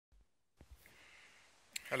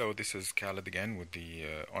Hello, this is Khaled again with the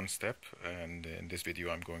OnStep, and in this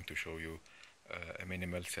video I'm going to show you a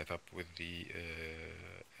minimal setup with the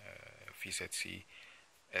FYSETC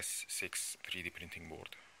S6 3D printing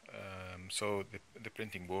board. So the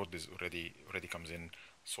printing board is already comes in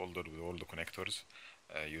soldered with all the connectors.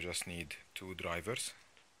 You just need two drivers,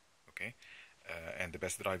 okay? And the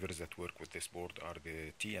best drivers that work with this board are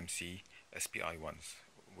the TMC SPI ones,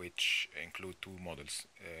 which include two models,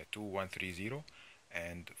 2130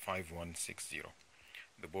 and 5160.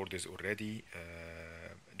 The board is already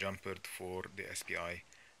jumpered for the SPI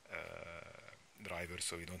driver,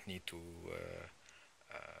 so you don't need to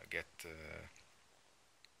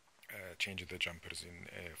change the jumpers in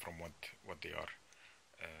from what they are.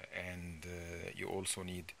 And you also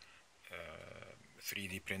need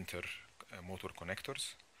 3D printer motor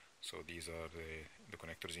connectors. So these are the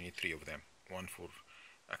connectors. You need three of them: one for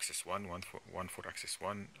axis 1, one for axis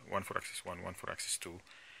 1, one for axis 1, one for axis 2,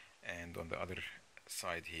 and on the other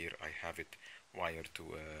side here I have it wired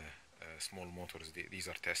to small motors. These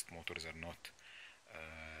are test motors, are not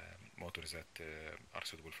motors that are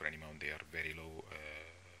suitable for any mount. They are very low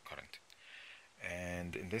current.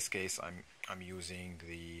 And in this case I'm using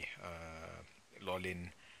the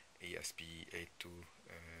Lolin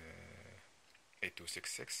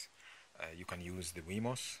ESP8266. You can use the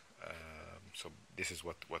WeMOS. So this is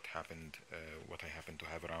what happened, what I happen to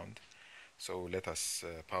have around. So let us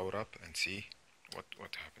power up and see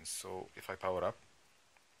what happens. So if I power up,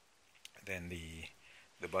 then the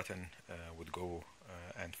button would go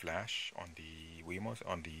and flash on the WeMOS,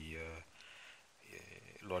 on the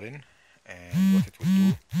Lolin, and what it will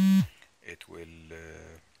do, it will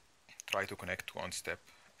try to connect to OnStep,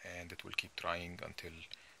 and it will keep trying until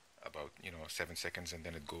about 7 seconds, and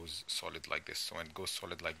then it goes solid like this. So when it goes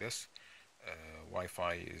solid like this,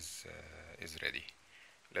 Wi-Fi is ready.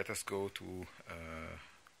 Let us go to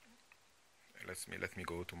let me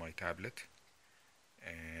go to my tablet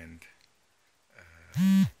and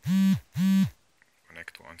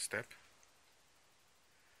connect to OnStep.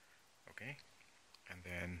 Okay, and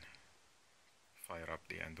then fire up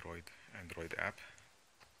the Android app.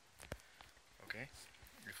 Okay,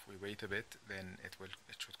 if we wait a bit, then it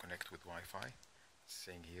should connect with Wi-Fi. It's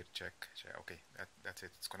saying here check. Okay, that's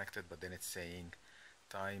it. It's connected, but then it's saying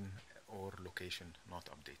time or location not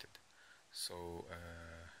updated. So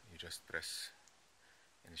you just press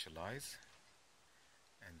initialize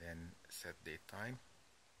and then set date time.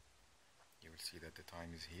 You will see that the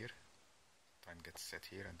time is here. Time gets set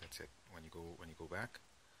here, and that's it. When you go back,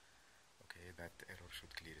 okay, that error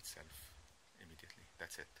should clear itself immediately.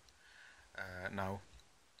 That's it. Now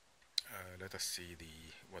let us see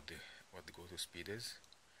what the go-to speed is,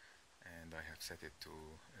 and I have set it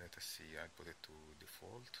to, let us see, I put it to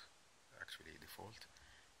default,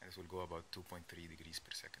 and it will go about 2.3 degrees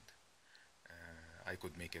per second. I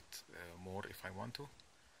could make it more if I want to,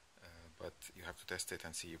 but you have to test it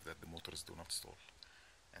and see if that the motors do not stall.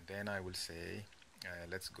 And then I will say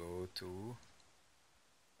let's go to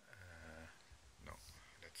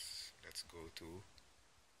let's go to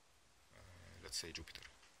let's say Jupiter.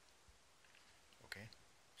 Okay,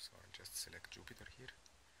 so I'll just select Jupiter here,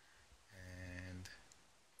 and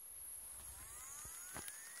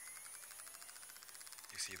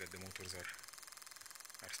you see that the motors are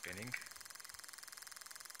spinning.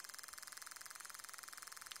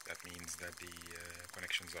 That means that the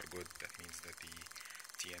connections are good. That means that the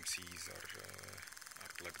TMCs are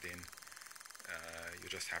plugged in. You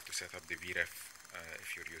just have to set up the VREF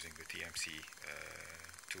if you're using the TMC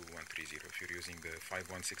 2130. If you're using the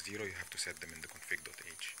 5160, you have to set them in the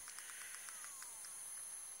config.h.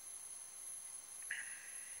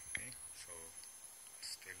 Okay, so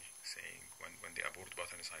still saying when the abort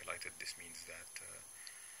button is highlighted, this means that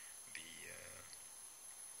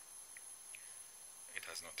it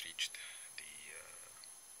has not reached the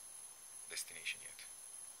destination yet.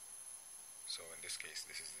 So in this case,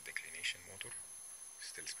 this is the declination motor,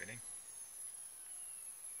 still spinning,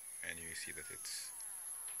 and you see that it's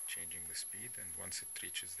changing the speed, and once it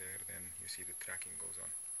reaches there, then you see the tracking goes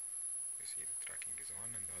on. You see the tracking is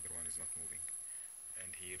on, and the other one is not moving,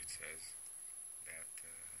 and here it says that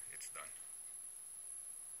it's done.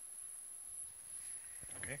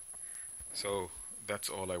 Okay, so that's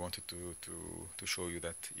all I wanted to show you,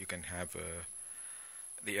 that you can have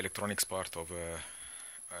the electronics part of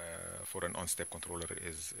for an OnStep controller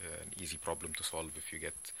is an easy problem to solve if you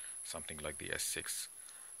get something like the S6.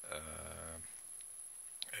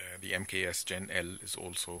 The MKS Gen L is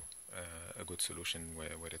also a good solution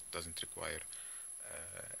where it doesn't require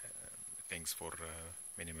things for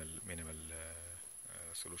minimal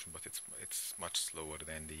solution, but it's much slower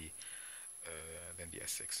than the than the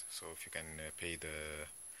S6. So if you can pay the,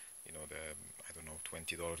 you know, the, I don't know,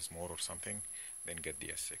 $20 more or something, then get the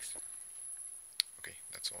S6. Okay,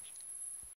 that's all.